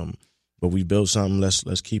doing. But we built something,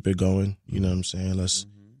 let's keep it going. You know what I'm saying? Let's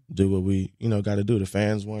do what we, got to do. The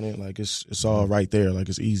fans want it. Like it's all right there. Like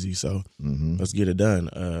it's easy. So let's get it done.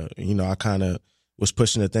 I kind of was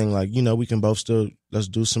pushing the thing like, we can both let's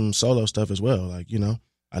do some solo stuff as well. Like,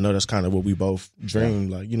 I know that's kind of what we both dreamed.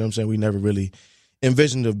 Like, you know what I'm saying? We never really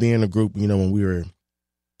envisioned of being a group, when we were,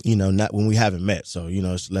 not when we haven't met. So,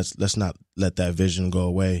 let's not let that vision go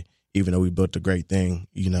away, even though we built a great thing,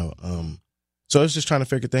 So it's just trying to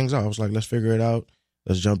figure things out. I was like, let's figure it out.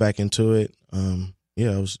 Let's jump back into it.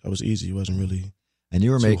 Yeah, it was easy. It wasn't really. And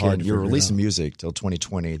you were releasing music till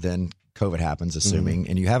 2020. Then COVID happens, assuming,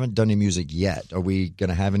 and you haven't done any music yet. Are we going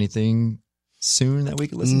to have anything soon that we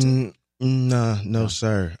can listen to? No,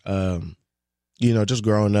 sir. Just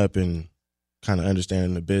growing up and kind of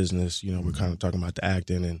understanding the business. We're kind of talking about the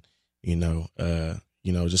acting, and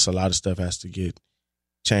just a lot of stuff has to get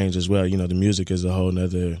changed as well. The music is a whole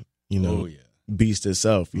nother, beast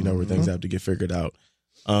itself. Where things have to get figured out.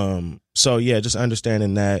 So yeah, just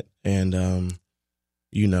understanding that and,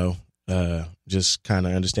 just kind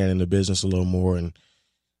of understanding the business a little more and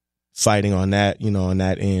fighting on that, on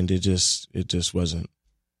that end, it just wasn't,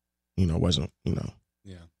 wasn't worth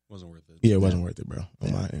it. Yeah, it wasn't worth it, bro,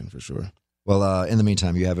 on my end for sure. Well, in the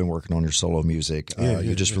meantime, you have been working on your solo music.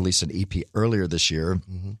 You just released an EP earlier this year.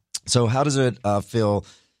 Mm-hmm. So how does it feel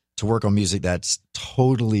to work on music that's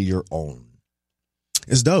totally your own?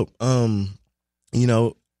 It's dope.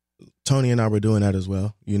 Tony and I were doing that as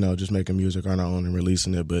well, just making music on our own and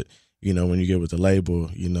releasing it. But, when you get with the label,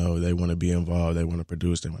 they want to be involved. They want to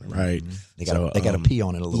produce. They want to write. They got to pee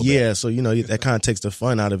on it a little bit. Yeah, so, that kind of takes the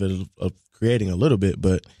fun out of it, of creating a little bit.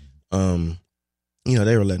 But,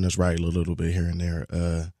 they were letting us write a little bit here and there.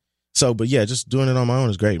 But yeah, just doing it on my own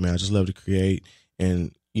is great, man. I just love to create.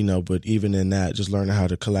 And, but even in that, just learning how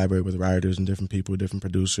to collaborate with writers and different people, different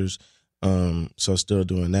producers. So still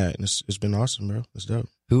doing that. And it's been awesome, bro. It's dope.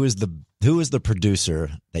 Who is the producer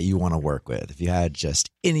that you want to work with? If you had just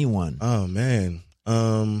anyone. Oh, man.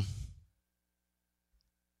 Ty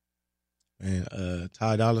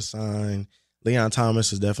Dolla $ign. Leon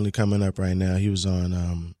Thomas is definitely coming up right now. He was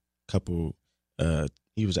on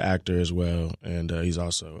he was an actor as well, and he's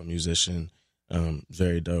also a musician.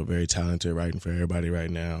 Very dope, very talented, writing for everybody right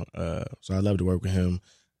now. So I'd love to work with him.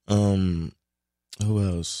 Who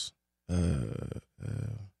else?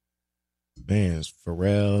 It's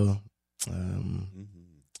Pharrell.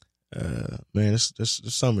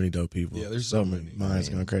 There's so many dope people. Yeah, there's so many. Mine's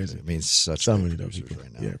going crazy. I mean, so many dope people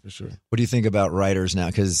right now. Yeah, for sure. What do you think about writers now?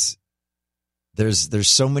 Because there's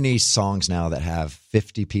so many songs now that have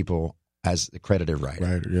 50 people as the credited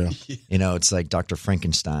writer. Yeah. It's like Dr.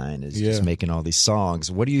 Frankenstein is just making all these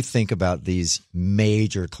songs. What do you think about these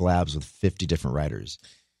major collabs with 50 different writers?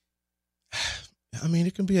 I mean,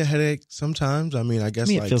 it can be a headache sometimes. I mean, I guess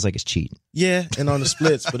it feels like it's cheating. Yeah, and on the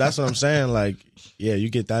splits, but that's what I'm saying. Like, yeah, you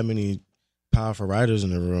get that many powerful writers in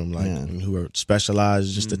the room, who are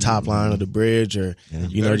specialized just the top line of the bridge, or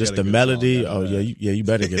just the melody. You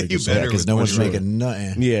better get a good song because no one's making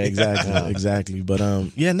nothing. Yeah, exactly. But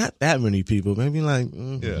not that many people. Maybe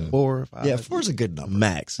 4 or 5. Yeah, 4 is a good number.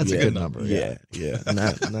 Max. That's a good number. Yeah.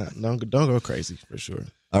 Don't go crazy for sure.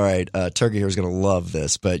 All right, Turkey here is going to love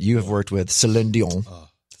this, but you have worked with Celine Dion.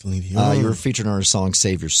 You were featured on her song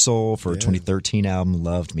 "Save Your Soul" for her 2013 album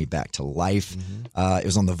 "Loved Me Back to Life." It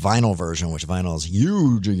was on the vinyl version, which vinyl is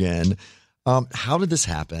huge again. How did this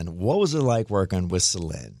happen? What was it like working with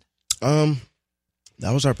Celine? That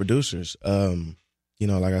was our producers.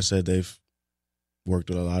 Like I said, they've worked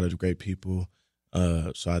with a lot of great people.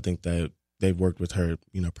 So I think that they've worked with her,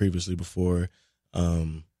 previously before.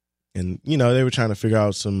 And they were trying to figure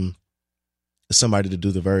out somebody to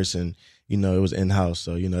do the verse, and it was in house,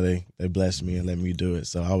 so they blessed me and let me do it.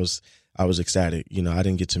 So I was ecstatic. I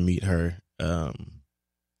didn't get to meet her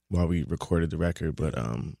while we recorded the record, but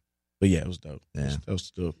yeah, it was dope. Yeah, it was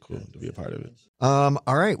still cool to be a part of it. All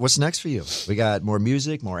right, what's next for you? We got more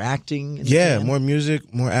music, more acting. More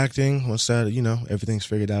music, more acting. Once that everything's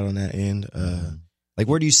figured out on that end.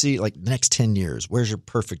 Where do you see the next 10 years? Where's your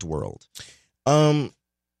perfect world?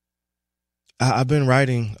 I've been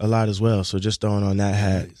writing a lot as well, so just throwing on that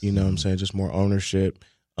hat, what I'm saying, just more ownership.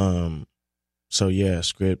 So yeah,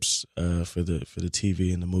 scripts for the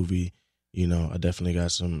TV and the movie. I definitely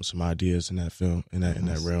got some ideas in that film, in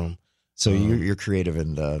that realm. So you're creative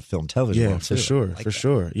in the film television world too. For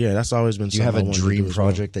sure. Yeah, that's always been. Do you have a dream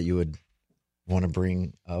project that you would want to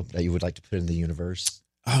bring up that you would like to put in the universe?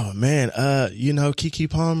 Oh man, Keke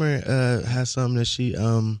Palmer has something that she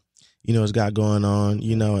has got going on.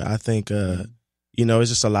 I think it's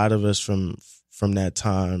just a lot of us from that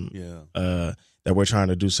time that we're trying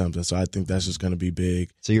to do something. So I think that's just going to be big.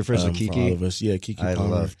 So you're friends with Keke? For all of us. Yeah, Keke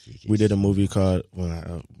Palmer. I love Keke. We did a movie called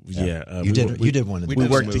you did one. We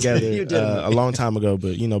worked together a long time ago,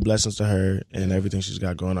 but blessings to her and everything she's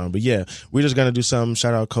got going on. But yeah, we're just going to do something.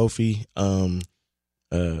 Shout out Kofi.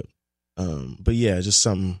 But yeah, just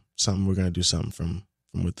something we're going to do something from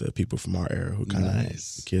with the people from our era who kind of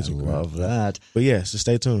the kids. I love that. But yeah, so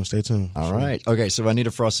stay tuned. All right. Okay, so I need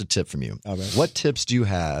a frosted tip from you. All right. What tips do you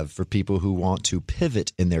have for people who want to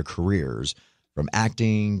pivot in their careers from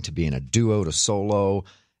acting to being a duo to solo?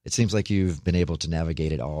 It seems like you've been able to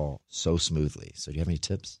navigate it all so smoothly. So do you have any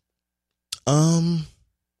tips?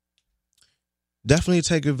 Definitely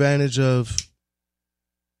take advantage of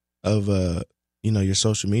your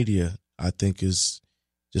social media. I think is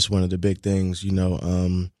just one of the big things,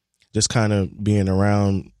 just kind of being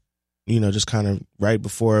around, just kind of right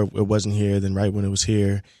before it wasn't here, then right when it was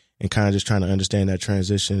here, and kind of just trying to understand that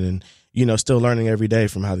transition and, still learning every day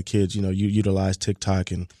from how the kids, you utilize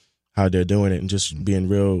TikTok and how they're doing it and just being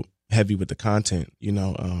real heavy with the content,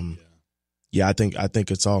 I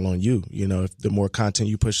think it's all on you. If the more content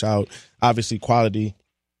you push out, obviously quality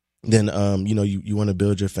then you want to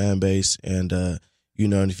build your fan base, and and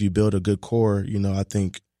if you build a good core, I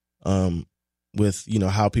think with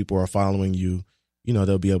how people are following you,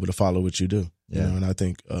 they'll be able to follow what you do. And I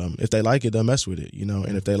think if they like it, they'll mess with it.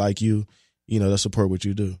 And if they like you, they'll support what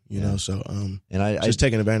you do. So and I just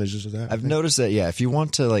taking advantage of that. I've noticed that if you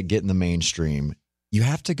want to like get in the mainstream, you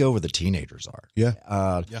have to go where the teenagers are.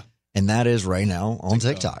 Yeah. And that is right now on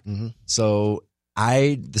TikTok. Mm-hmm. So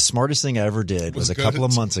the smartest thing I ever did was a couple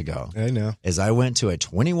of months ago. I know. Is I went to a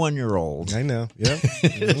 21-year-old. I know. Yeah.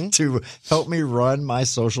 Mm-hmm. to help me run my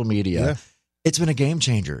social media. Yeah. It's been a game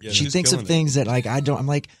changer. Yeah, she thinks of things that like I don't. I'm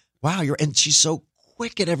like, wow, and she's so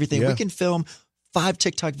quick at everything. Yeah. We can film 5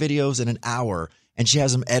 TikTok videos in an hour, and she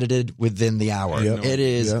has them edited within the hour. Yep. It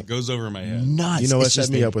is It goes over my head. Nuts. You know what?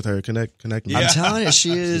 Set me up with her. Connect me. I'm telling you,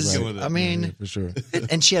 she is. Right. I mean, yeah, for sure.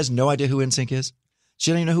 And she has no idea who NSYNC is.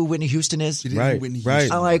 She don't even know who Whitney Houston is. Right.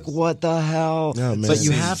 I'm like, what the hell? No, man. But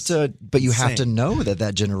you have to know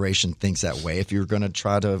that generation thinks that way if you're going to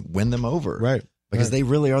try to win them over. Right. Because they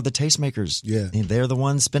really are the tastemakers. Yeah. And they're the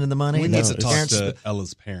ones spending the money. We need to talk to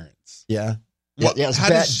Ella's parents. Yeah. Well, yeah,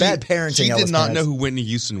 it's bad parenting. She Ella's did not parents. know who Whitney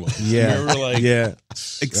Houston was. Yeah. We were like, yeah.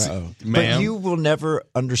 But you will never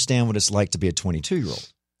understand what it's like to be a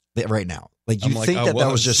 22-year-old right now. Like you think that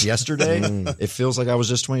was just yesterday. It feels like I was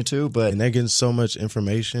just 22, but and they're getting so much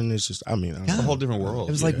information. It's just, it's a whole different world.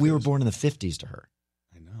 It was like we were born in the 50s to her.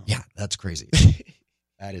 I know. Yeah, that's crazy.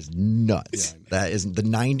 That is nuts. Yeah, that is the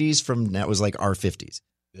 90s from that was like our 50s.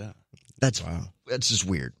 Yeah. That's wow. That's just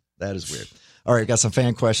weird. That is weird. All right, got some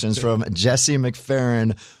fan questions from Jesse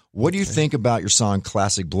McFerrin. What do you think about your song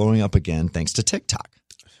Classic blowing up again thanks to TikTok?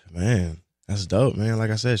 Man, that's dope, man.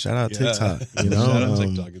 Like I said, shout out TikTok. Shout out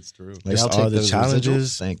TikTok. It's true. Like, I'll all take the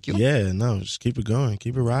challenges. Thank you. Yeah, no, just keep it going.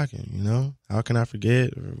 Keep it rocking, How can I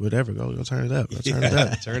forget or whatever? Go turn it up. Turn it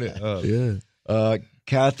up. Turn it up. Yeah.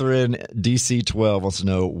 Catherine DC12 wants to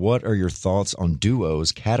know, what are your thoughts on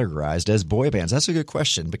duos categorized as boy bands? That's a good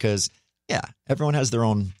question because, everyone has their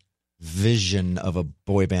own vision of a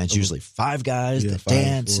boy band. It's usually 5 guys that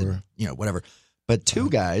dance and, whatever. But 2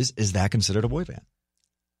 guys, is that considered a boy band?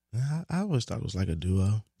 I always thought it was like a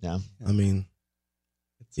duo. Yeah. I mean,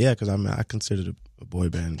 because I considered a boy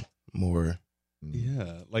band more.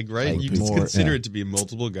 Yeah, like you can consider it to be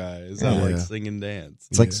multiple guys that like sing and dance.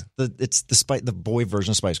 It's like the boy version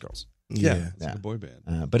of Spice Girls. Yeah. It's a boy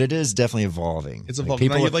band. But it is definitely evolving. It's evolving.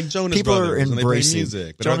 People, like Jonas Brothers, are embracing, and they play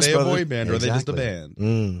music. But Jonas are they a boy band or are they just a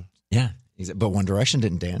band? Yeah, but One Direction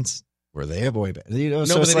didn't dance. Were they a boy band? No,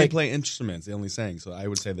 so but they didn't play instruments. They only sang. So I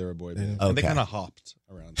would say they're a boy band. Okay. And they kind of hopped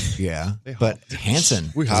around. Yeah, but Hanson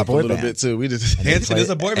we hopped a little bit too. Hanson is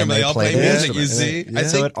a boy band. But they all play music. You see, I think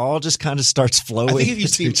so it all just kind of starts flowing. I think if you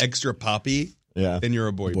seem extra poppy, then you're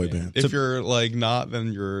a boy band. If you're like not,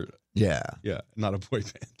 then you're not a boy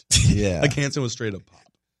band. Yeah, like Hanson was straight up pop.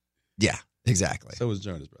 Yeah, exactly. So was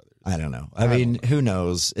Jonas Brothers. I don't know. I mean, who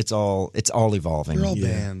knows? It's all evolving. We're all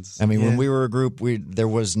bands. I mean, when we were a group, there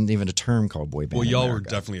wasn't even a term called boy band. Well, y'all were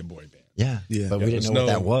definitely a boy band. Yeah. But we didn't know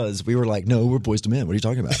what that was. We were like, no, we're Boys to Men. What are you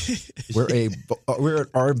talking about? we're an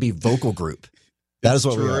R&B vocal group. That is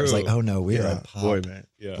what we are. It's like, oh no, we are a pop boy band.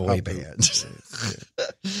 Boy band.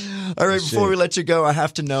 All right, before we let you go, I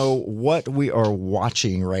have to know what we are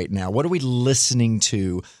watching right now. What are we listening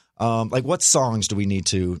to? Like, what songs do we need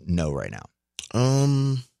to know right now?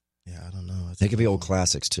 I don't know. They could be old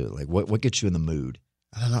classics too. Like, what gets you in the mood?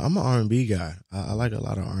 I don't know. I'm an R&B guy. I like a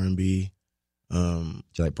lot of R&B. Do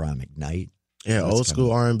you like Brian McKnight? Yeah, old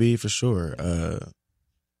school R&B for sure.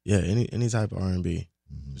 Any type of R&B.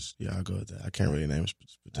 I'll go with that. I can't really name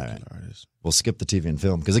a particular artist. We'll skip the TV and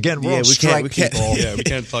film because again, we're on strike, people. Yeah, we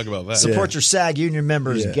can't talk about that. Support your SAG union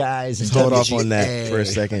members, guys. Just hold off on that for a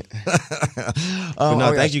second. But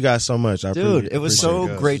no, thank you guys so much. Dude, it was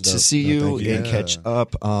so great to see you and catch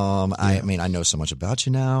up. I mean, I know so much about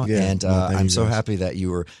you now, and I'm so happy that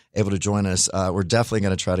you were able to join us. We're definitely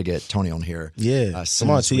going to try to get Tony on here. Yeah, come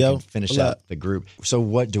on, T.O. Finish out the group. So,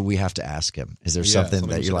 what do we have to ask him? Is there something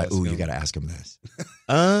that you're like, ooh, you got to ask him this?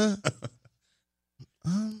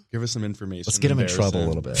 Give us some information. Let's get him in trouble a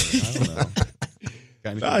little bit. I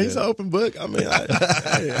don't know. He's an open book. I mean,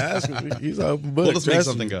 ask him. He's an open book. We'll just make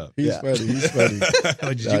something up. He's funny.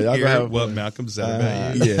 Did you hear what Malcolm said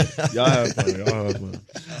about you? Yeah. Y'all have fun.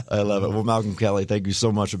 I love it. Well, Malcolm Kelley, thank you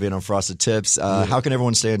so much for being on Frosted Tips. How can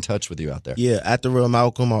everyone stay in touch with you out there? Yeah, at The Real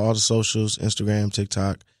Malcolm on all the socials, Instagram,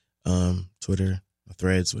 TikTok, Twitter.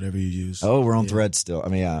 Threads, whatever you use. Oh, we're on Threads still. I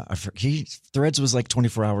mean, Threads was like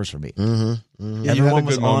 24 hours for me. Mm-hmm. Yeah, everyone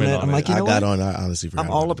was on it. I'm like, you know I got on. I honestly forgot.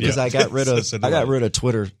 I'm all up because I got rid of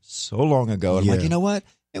Twitter so long ago. I'm like, you know what?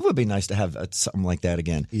 It would be nice to have something like that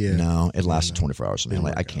again. Yeah. No, it lasted 24 hours for me.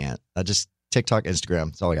 Like, I can't. I just TikTok, Instagram.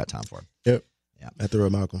 That's all I got time for. Yep. Yeah. At the real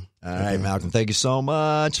Malcolm. All right, Malcolm. Thank you so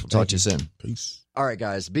much. We'll talk to you soon. Peace. All right,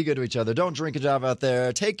 guys. Be good to each other. Don't drink and drive out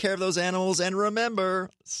there. Take care of those animals. And remember,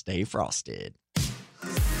 stay frosted.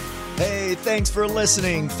 Hey, thanks for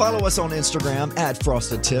listening. Follow us on Instagram at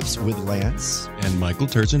Frosted Tips with Lance. And Michael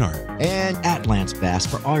Terzenart. And at Lance Bass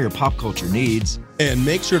for all your pop culture needs. And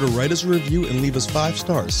make sure to write us a review and leave us 5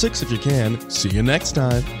 stars, 6 if you can. See you next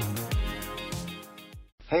time.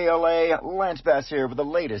 Hey LA, Lance Bass here with the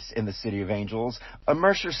latest in the City of Angels.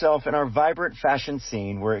 Immerse yourself in our vibrant fashion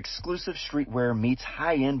scene where exclusive streetwear meets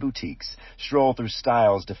high-end boutiques. Stroll through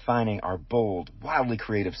styles defining our bold, wildly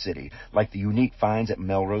creative city, like the unique finds at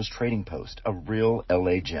Melrose Trading Post, a real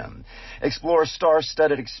LA gem. Explore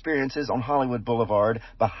star-studded experiences on Hollywood Boulevard,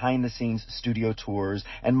 behind-the-scenes studio tours,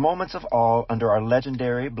 and moments of awe under our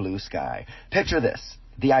legendary blue sky. Picture this.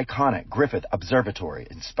 The iconic Griffith Observatory,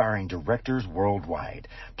 inspiring directors worldwide.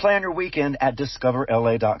 Plan your weekend at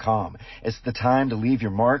discoverla.com. It's the time to leave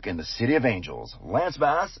your mark in the City of Angels. Lance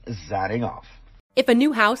Bass is signing off. If a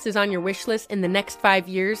new house is on your wish list in the next 5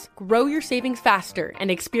 years, grow your savings faster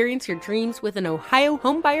and experience your dreams with an Ohio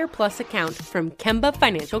Homebuyer Plus account from Kemba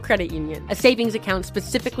Financial Credit Union. A savings account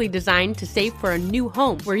specifically designed to save for a new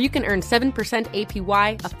home where you can earn 7%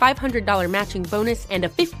 APY, a $500 matching bonus, and a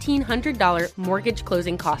 $1,500 mortgage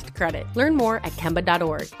closing cost credit. Learn more at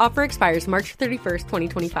Kemba.org. Offer expires March 31st,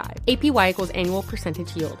 2025. APY equals annual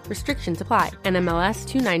percentage yield. Restrictions apply. NMLS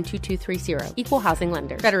 292230. Equal housing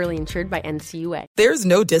lender. Federally insured by NCUA. There's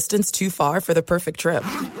no distance too far for the perfect trip.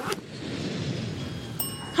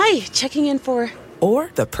 Hi, checking in for... Or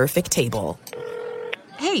the perfect table.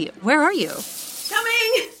 Hey, where are you?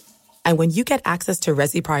 Coming! And when you get access to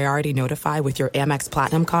Resi Priority Notify with your Amex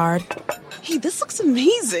Platinum card... Hey, this looks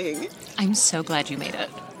amazing. I'm so glad you made it.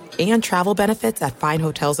 And travel benefits at fine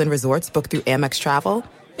hotels and resorts booked through Amex Travel,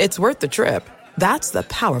 it's worth the trip. That's the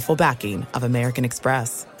powerful backing of American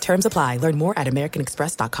Express. Terms apply. Learn more at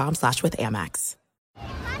americanexpress.com/withAmex.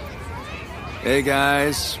 Hey,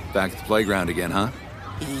 guys. Back at the playground again, huh?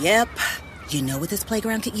 Yep. You know what this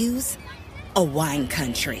playground could use? A wine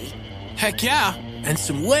country. Heck yeah. And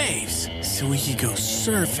some waves so we could go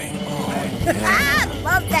surfing. Oh, yeah.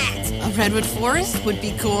 Love that. A redwood forest would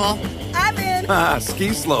be cool. I'm in.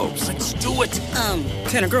 Ski slopes. Let's do it.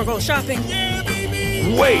 Can a girl go shopping? Yeah,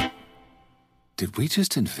 baby. Wait. Did we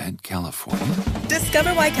just invent California?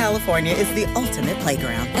 Discover why California is the ultimate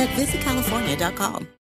playground at visitcalifornia.com.